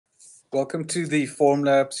Welcome to the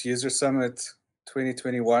Formlabs User Summit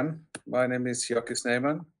 2021. My name is Jaco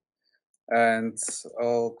Snyman, and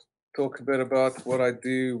I'll talk a bit about what I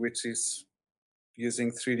do, which is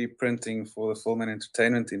using 3D printing for the film and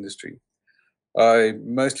entertainment industry. I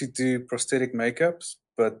mostly do prosthetic makeups,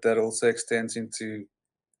 but that also extends into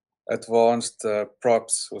advanced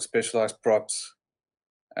props or specialized props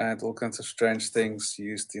and all kinds of strange things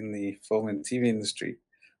used in the film and TV industry.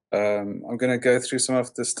 I'm going to go through some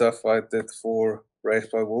of the stuff I did for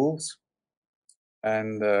Raised by Wolves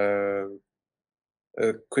and a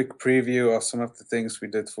quick preview of some of the things we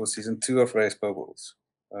did for season 2 of Raised by Wolves.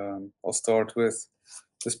 I'll start with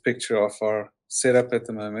this picture of our setup at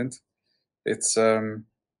the moment. It's 4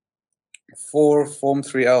 Form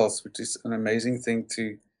 3Ls, which is an amazing thing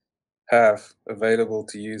to have available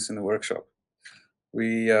to use in the workshop.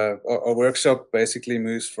 Our workshop basically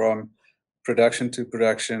moves from production to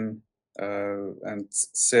production and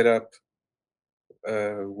set up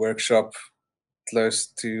a workshop close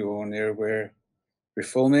to or near where we're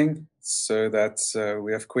filming, so that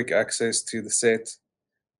we have quick access to the set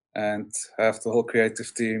and have the whole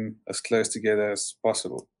creative team as close together as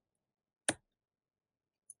possible.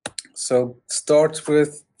 So start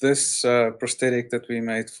with this prosthetic that we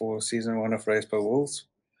made for season 1 of Raised by Wolves,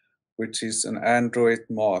 which is an Android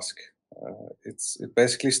mask. It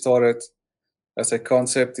basically started as a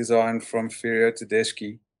concept design from Ferrier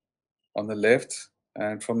Tedeschi on the left,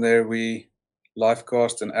 and from there we live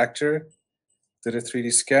cast an actor, did a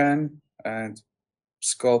 3D scan, and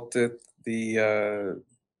sculpted the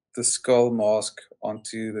skull mask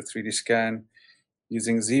onto the 3D scan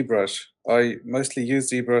using ZBrush. I mostly use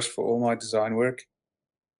ZBrush for all my design work,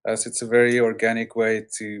 as it's a very organic way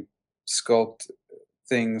to sculpt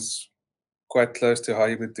things quite close to how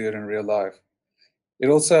you would do it in real life. It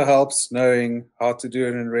also helps knowing how to do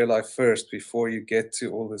it in real life first before you get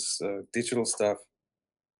to all this digital stuff.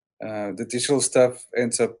 The digital stuff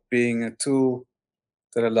ends up being a tool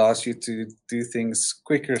that allows you to do things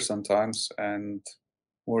quicker sometimes and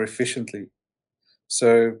more efficiently.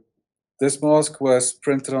 So this mask was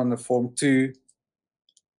printed on the Form 2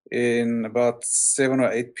 in about 7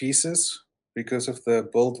 or 8 pieces because of the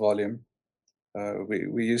build volume.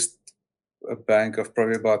 We used a bank of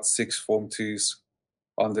probably about 6 Form 2s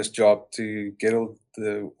on this job to get all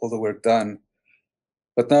the work done.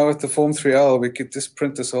 But now with the Form 3L, we could just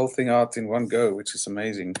print this whole thing out in one go, which is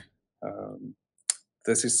amazing.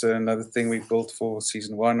 This is another thing we built for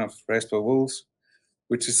season 1 of Raised by Wolves,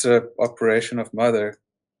 which is an operation of Mother,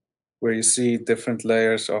 where you see different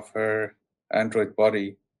layers of her android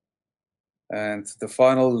body. And the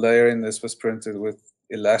final layer in this was printed with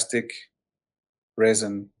elastic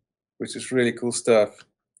resin, which is really cool stuff.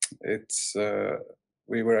 It's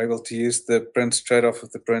we were able to use the print straight off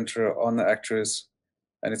of the printer on the actress,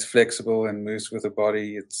 and it's flexible and moves with the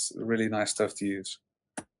body. It's really nice stuff to use.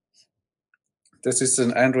 This is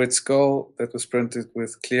an android skull that was printed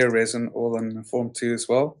with clear resin, all in Form 2 as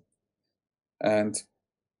well. And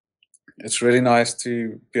it's really nice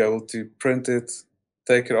to be able to print it,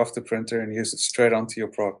 take it off the printer, and use it straight onto your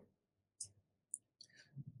prop.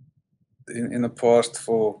 In the past,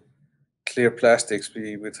 for clear plastics,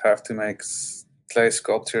 we would have to make clay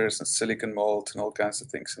sculptures and silicon mold and all kinds of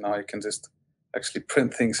things. And now you can just actually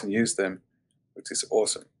print things and use them, which is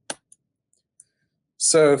awesome.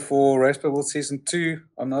 So for Raised by Wolves Season 2,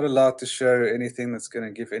 I'm not allowed to show anything that's going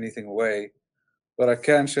to give anything away, but I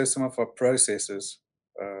can show some of our processes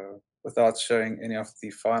without showing any of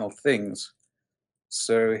the final things.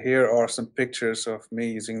 So here are some pictures of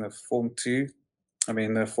me using the Form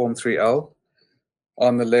 3L.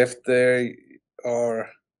 On the left there are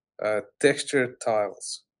texture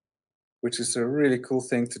tiles, which is a really cool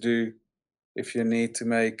thing to do if you need to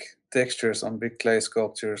make textures on big clay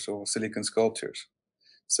sculptures or silicon sculptures.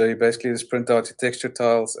 So you basically just print out your texture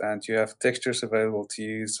tiles and you have textures available to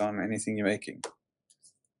use on anything you're making.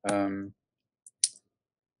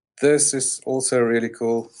 This is also really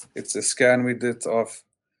cool. It's a scan we did of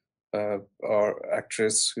our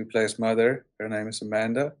actress who plays Mother. Her name is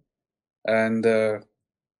Amanda. And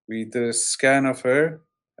we did a scan of her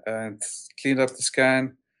and cleaned up the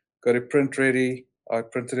scan, got it print ready. I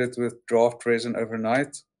printed it with draft resin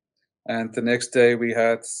overnight. And the next day we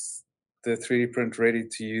had the 3D print ready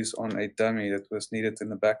to use on a dummy that was needed in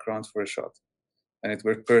the background for a shot. And it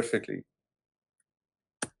worked perfectly.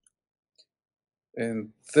 In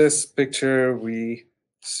this picture, we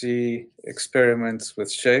see experiments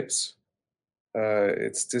with shapes.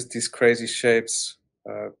 It's just these crazy shapes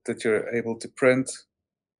that you're able to print,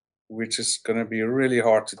 which is going to be really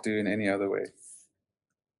hard to do in any other way.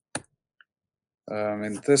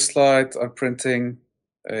 In this slide, I'm printing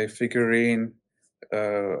a figurine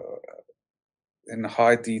in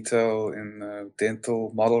high detail in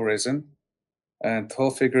dental model resin. And the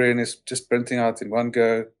whole figurine is just printing out in one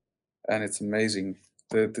go, and it's amazing.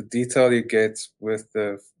 The detail you get with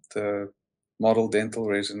the model dental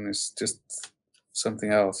resin is just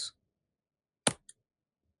something else.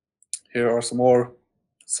 Here are some more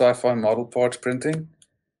sci-fi model parts printing.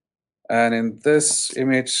 And in this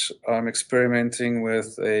image, I'm experimenting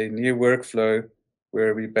with a new workflow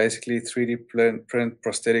where we basically 3D print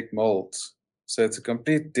prosthetic molds. So it's a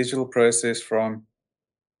complete digital process from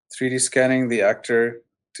 3D scanning the actor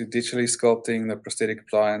to digitally sculpting the prosthetic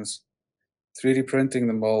appliance, 3D printing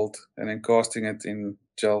the mold, and then casting it in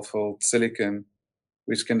gel-filled silicone,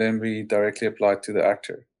 which can then be directly applied to the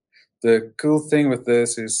actor. The cool thing with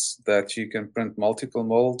this is that you can print multiple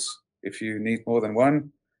molds if you need more than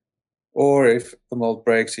one, or if the mold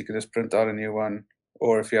breaks, you can just print out a new one.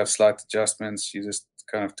 Or if you have slight adjustments, you just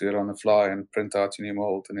kind of do it on the fly and print out your new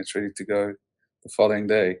mold, and it's ready to go the following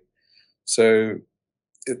day. So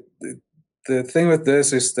the thing with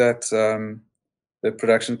this is that the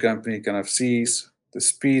production company kind of sees the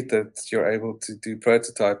speed that you're able to do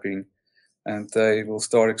prototyping, and they will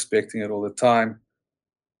start expecting it all the time.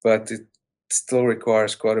 But it still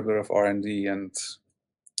requires quite a bit of R&D and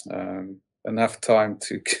enough time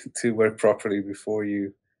to to work properly before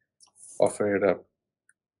you offer it up.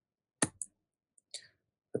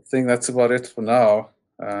 I think that's about it for now.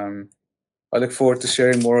 I look forward to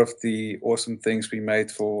sharing more of the awesome things we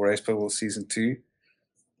made for Race Bubble Season 2.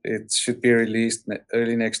 It should be released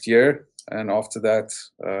early next year, and after that,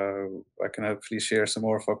 I can hopefully share some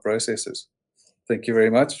more of our processes. Thank you very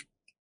much.